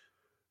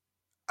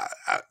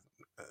I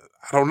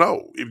don't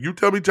know. If you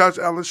tell me Josh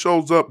Allen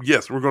shows up,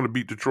 yes, we're going to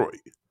beat Detroit.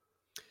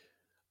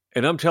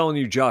 And I'm telling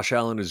you, Josh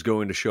Allen is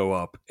going to show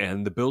up,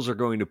 and the Bills are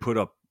going to put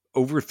up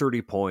over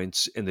 30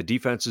 points, and the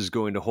defense is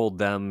going to hold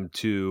them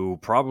to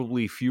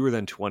probably fewer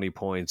than 20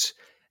 points.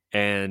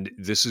 And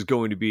this is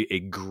going to be a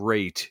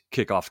great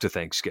kickoff to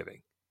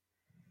Thanksgiving.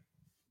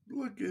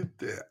 Look at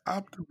that.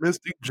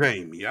 Optimistic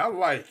Jamie. I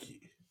like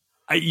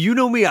it. You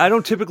know me, I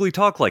don't typically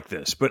talk like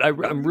this, but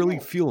I'm really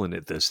feeling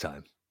it this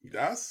time.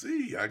 I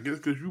see. I guess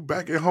because you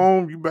back at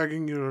home, you back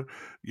in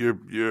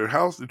your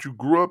house that you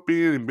grew up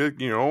in, and back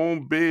in your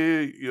own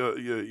bed,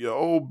 your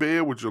old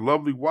bed with your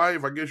lovely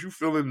wife. I guess you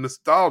feeling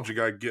nostalgic.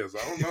 I guess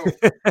I don't know.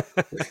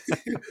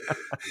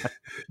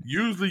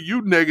 Usually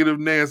you negative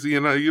Nancy,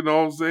 and you know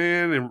what I'm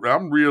saying, and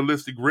I'm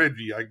realistic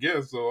Reggie. I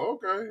guess so.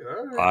 Okay,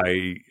 all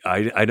right.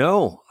 I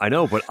know,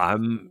 but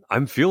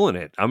I'm feeling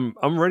it. I'm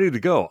ready to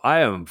go.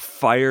 I am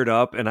fired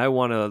up, and I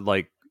want to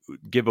like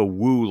give a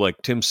woo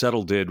like Tim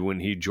Settle did when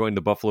he joined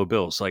the Buffalo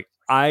Bills. Like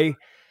I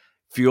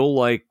feel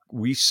like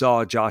we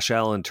saw Josh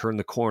Allen turn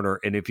the corner,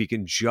 and if he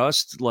can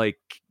just like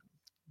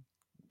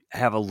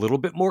have a little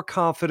bit more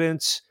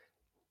confidence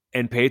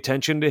and pay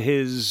attention to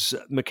his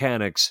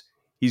mechanics,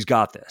 he's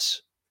got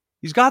this.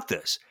 He's got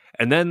this.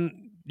 And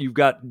then you've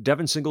got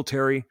Devin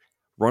Singletary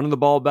running the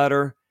ball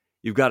better.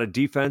 You've got a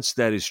defense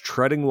that is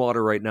treading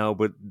water right now,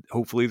 but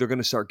hopefully they're going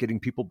to start getting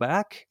people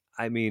back.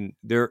 I mean,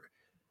 they're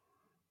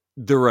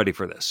ready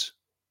for this.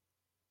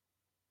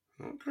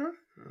 Okay. All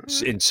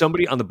right. And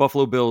somebody on the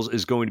Buffalo Bills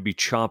is going to be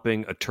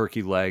chomping a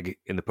turkey leg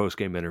in the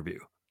postgame interview.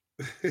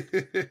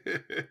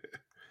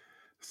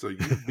 So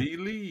you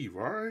believe,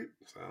 all right?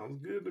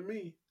 Sounds good to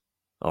me.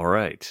 All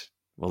right.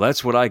 Well,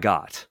 that's what I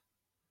got.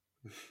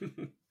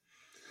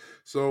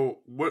 So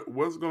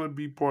what's going to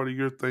be part of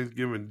your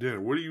Thanksgiving dinner?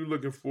 What are you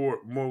looking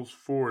most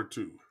forward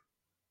to?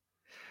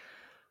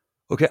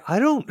 Okay, I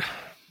don't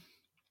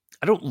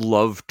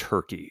love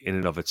turkey in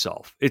and of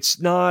itself. It's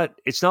not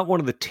one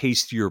of the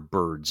tastier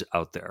birds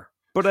out there.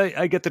 But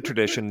I get the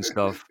tradition and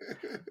stuff.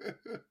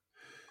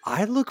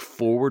 I look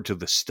forward to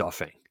the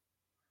stuffing.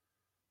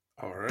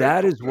 All right.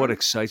 That is what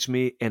excites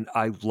me, and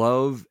I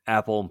love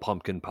apple and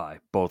pumpkin pie,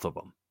 both of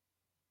them.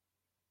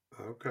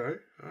 Okay.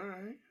 All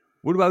right.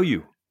 What about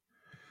you?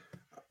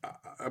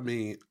 I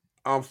mean,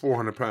 I'm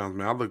 400 pounds,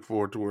 man. I look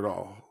forward to it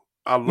all.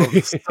 I love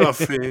the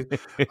stuffing.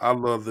 I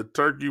love the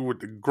turkey with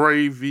the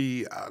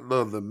gravy. I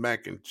love the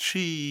mac and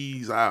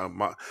cheese.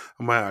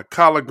 My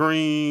collard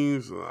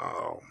greens.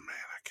 Oh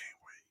man, I can't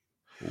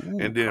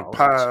wait. Ooh, And then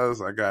collards.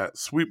 pies. I got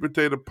sweet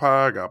potato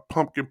pie. I got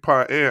pumpkin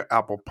pie and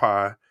apple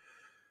pie.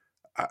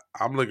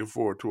 I'm looking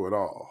forward to it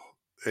all.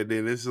 And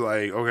then it's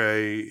like,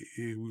 okay,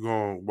 we're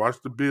gonna watch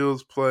the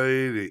Bills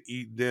play, then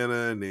eat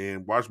dinner, and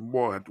then watch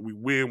more. After we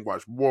win,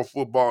 watch more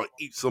football,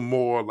 eat some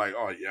more. Like,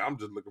 oh yeah, I'm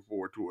just looking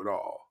forward to it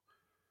all.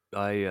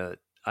 I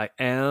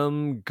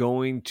am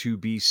going to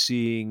be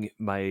seeing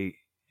my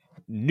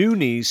new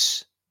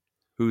niece,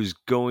 who's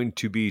going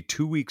to be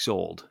 2 weeks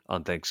old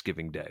on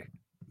Thanksgiving Day.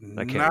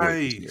 I can't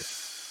wait to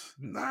see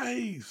her.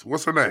 Nice.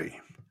 What's her name?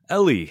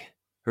 Ellie.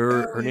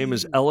 Her name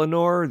is Ellie.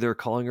 Eleanor. They're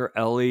calling her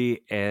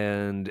Ellie,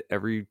 and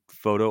every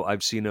photo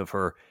I've seen of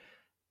her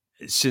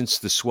since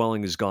the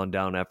swelling has gone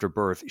down after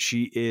birth,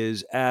 she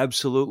is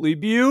absolutely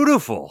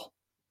beautiful.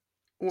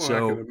 Well, I can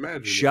So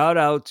imagine shout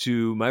out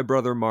to my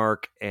brother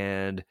Mark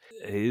and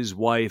his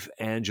wife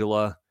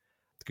Angela.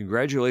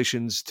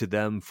 Congratulations to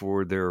them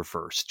for their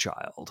first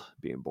child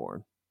being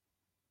born.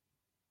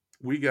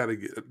 We got to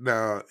get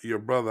now. Your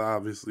brother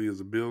obviously is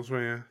a Bills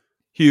fan.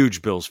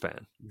 Huge Bills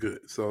fan. Good.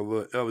 So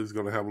little Ellie's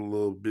gonna have a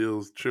little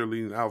Bills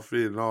cheerleading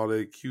outfit and all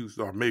that cute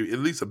stuff. Maybe at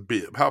least a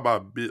bib. How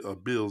about a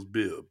Bills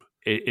bib?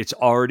 It's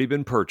already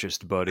been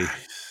purchased, buddy.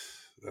 Nice.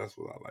 That's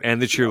what I like.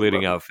 And the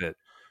cheerleading outfit.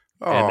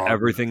 And Oh,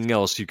 everything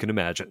else you can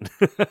imagine.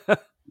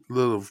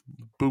 little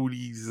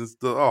booties and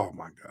stuff. Oh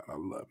my god, I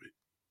love it.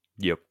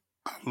 Yep.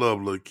 I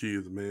love little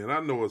kids, man.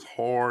 I know it's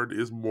hard.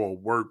 It's more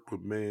work,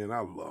 but man, I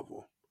love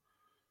them.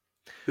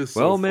 It's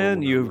Well, so fun man,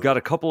 when I you've love got a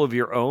 'em. couple of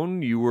your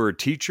own. You were a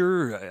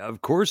teacher.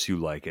 Of course you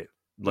like it.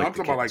 No, I'm Like the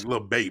talking about like kids.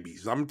 little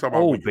babies. I'm talking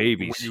about Oh, when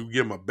babies. you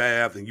give them a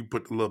bath and you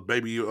put the little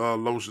baby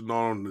lotion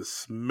on the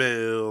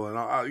smell, and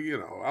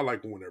I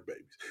like them when they're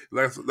babies.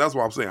 That's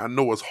what I'm saying. I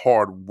know it's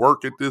hard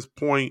work at this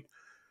point,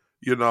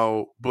 but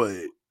I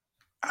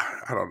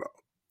don't know.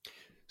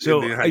 And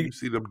So then how you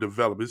see them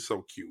develop, it's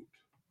so cute.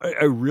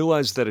 I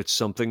realize that it's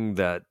something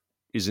that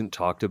isn't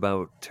talked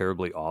about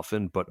terribly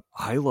often, but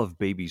I love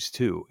babies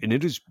too. And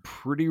it is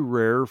pretty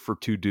rare for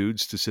two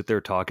dudes to sit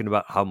there talking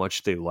about how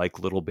much they like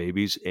little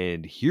babies.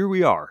 And here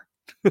we are.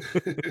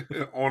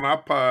 On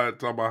our pod,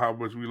 talking about how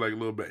much we like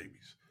little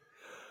babies.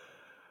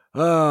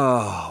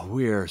 Oh,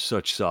 we are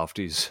such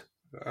softies.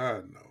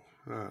 I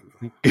know.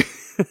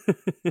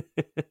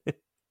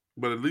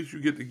 But at least you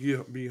get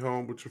to be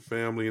home with your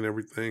family and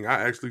everything.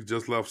 I actually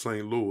just left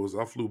St. Louis.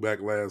 I flew back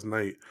last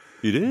night,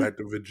 You did? back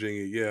to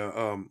Virginia.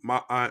 Yeah,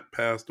 my aunt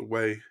passed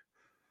away.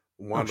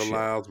 Oh, Wanda shit.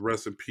 Lyles,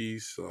 rest in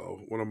peace.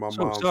 One of my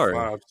So mom's sorry.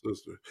 5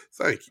 sisters.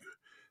 Thank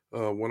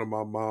you. One of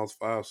my mom's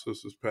 5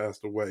 sisters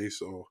passed away,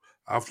 so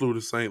I flew to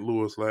St.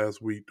 Louis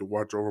last week to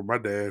watch over my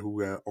dad,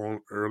 who got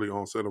early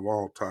onset of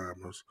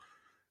Alzheimer's,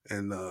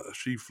 and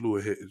she flew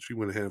ahead. She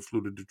went ahead and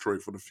flew to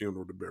Detroit for the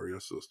funeral to bury her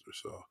sister.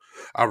 So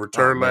I Oh,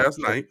 returned man. last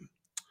night.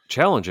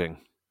 Challenging.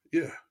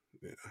 Yeah.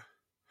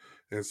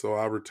 And so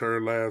I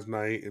returned last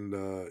night, and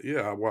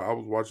I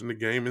was watching the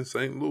game in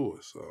St.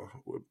 Louis, so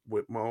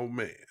with my old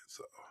man.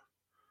 So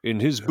In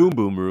his boom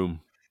boom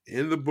room.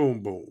 in the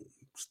boom boom,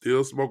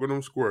 still smoking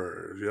them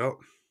squares. Yep.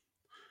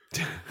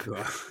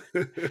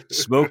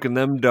 Smoking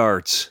them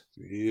darts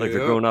like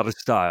they're Yeah, going out of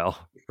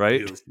style,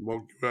 right? he'll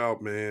smoke you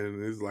out, man.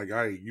 And it's like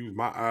I ain't used,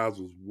 my eyes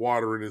was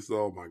watering. It's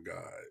oh my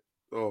god,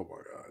 it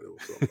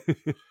was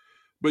something.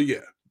 But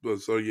yeah,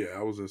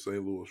 I was in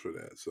St. Louis for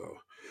that. So,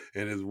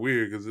 and it's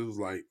weird because it was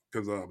like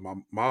because my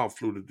mom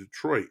flew to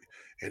Detroit,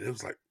 and it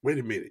was like, wait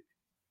a minute,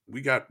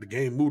 we got the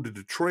game moved to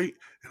Detroit,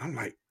 and I'm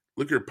like,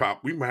 look here,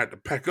 Pop, we might have to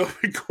pack up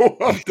and go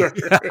up there.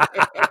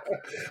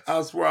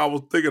 I swear I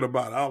was thinking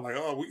about it. I was like,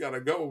 oh, we gotta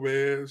go,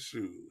 man.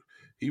 Shoot,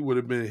 he would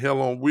have been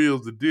hell on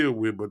wheels to deal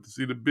with, but to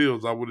see the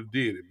Bills, I would have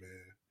did it, man.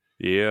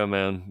 Yeah,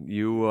 man.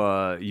 You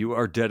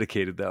are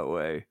dedicated that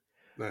way.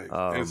 Thanks.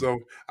 And so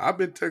I've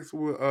been texting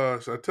with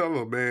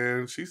Shatella,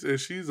 man. She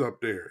says she's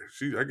up there.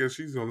 I guess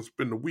she's gonna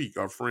spend the week.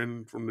 Our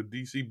friend from the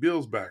DC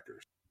Bills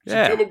backers.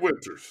 Yeah. Shatella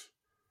Winters.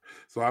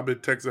 So I've been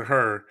texting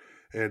her,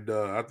 and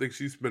I think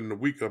she's spending the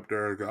week up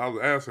there. I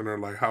was asking her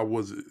like, how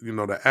was it,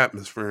 the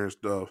atmosphere and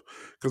stuff?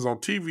 Because on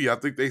TV, I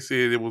think they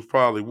said it was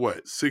probably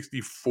what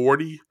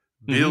 60-40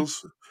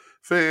 Bills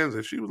fans,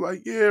 and she was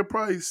like, yeah,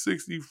 probably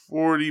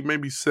 60-40,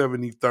 maybe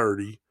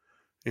 70-30.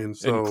 And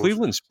so,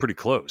 Cleveland's pretty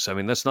close. I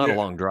mean, that's not a yeah,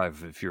 long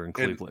drive if you're in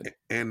Cleveland.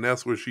 and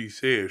that's what she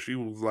said. She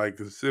was like,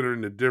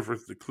 considering the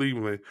difference to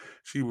Cleveland,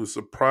 she was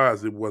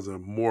surprised it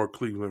wasn't more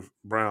Cleveland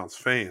Browns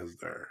fans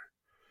there.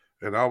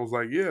 And I was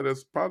like, yeah,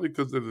 that's probably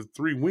because of the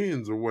 3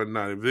 wins or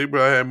whatnot. If they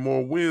had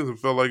more wins and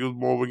felt like it was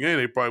more of a game,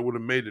 they probably would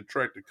have made the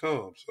track to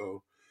come.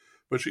 So,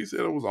 but she said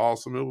it was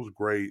awesome. It was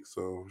great.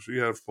 So she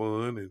had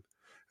fun, and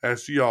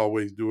as she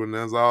always do. And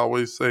as I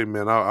always say,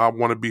 man, I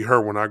want to be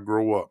her when I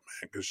grow up,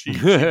 man, because she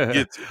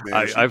gets it,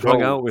 man. I've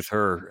hung out with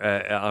her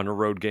on a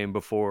road game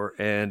before,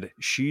 and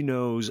she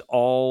knows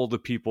all the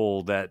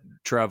people that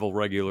travel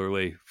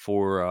regularly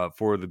for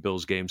the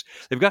Bills games.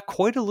 They've got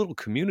quite a little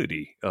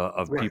community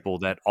of people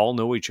that all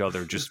know each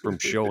other just from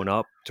showing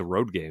up to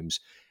road games,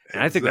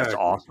 and I think that's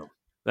awesome.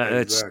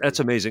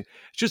 That's amazing.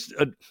 It's just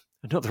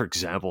another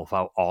example of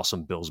how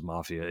awesome Bills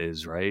Mafia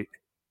is, right?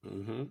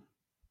 Mm-hmm.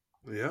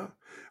 Yeah,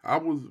 I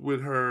was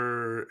with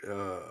her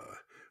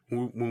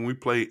when we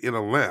played in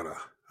Atlanta.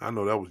 I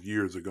know that was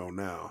years ago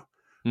now.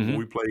 When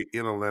we played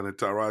in Atlanta,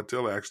 Tyrod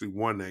Taylor actually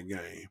won that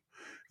game.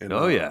 And,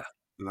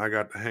 and I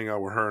got to hang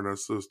out with her and her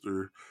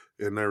sister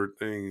and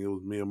everything. It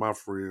was me and my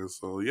friends.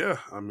 So yeah,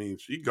 I mean,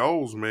 she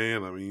goes,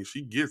 man. I mean,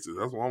 she gets it.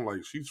 That's why I'm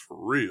like, she's for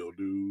real,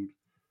 dude.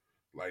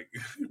 Like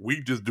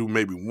we just do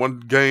maybe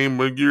one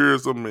game a year or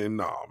something. And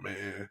nah,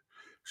 man,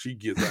 she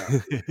gets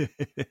out.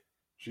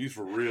 She's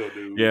for real,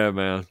 dude. Yeah,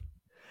 man.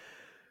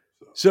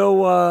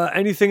 So,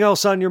 anything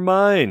else on your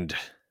mind?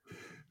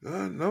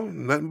 No,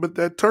 nothing but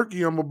that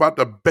turkey I'm about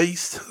to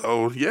baste.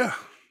 Oh, yeah.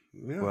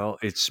 Well,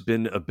 it's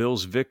been a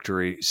Bills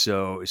victory,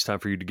 so it's time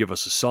for you to give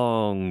us a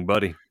song,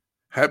 buddy.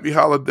 Happy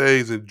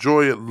holidays.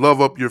 Enjoy it.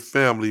 Love up your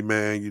family,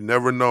 man. You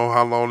never know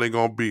how long they're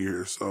going to be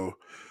here. So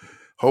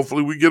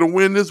hopefully we get a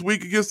win this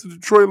week against the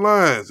Detroit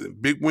Lions and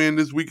big win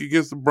this week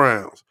against the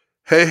Browns.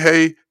 Hey,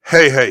 hey,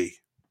 hey, hey.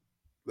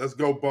 Let's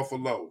go,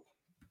 Buffalo.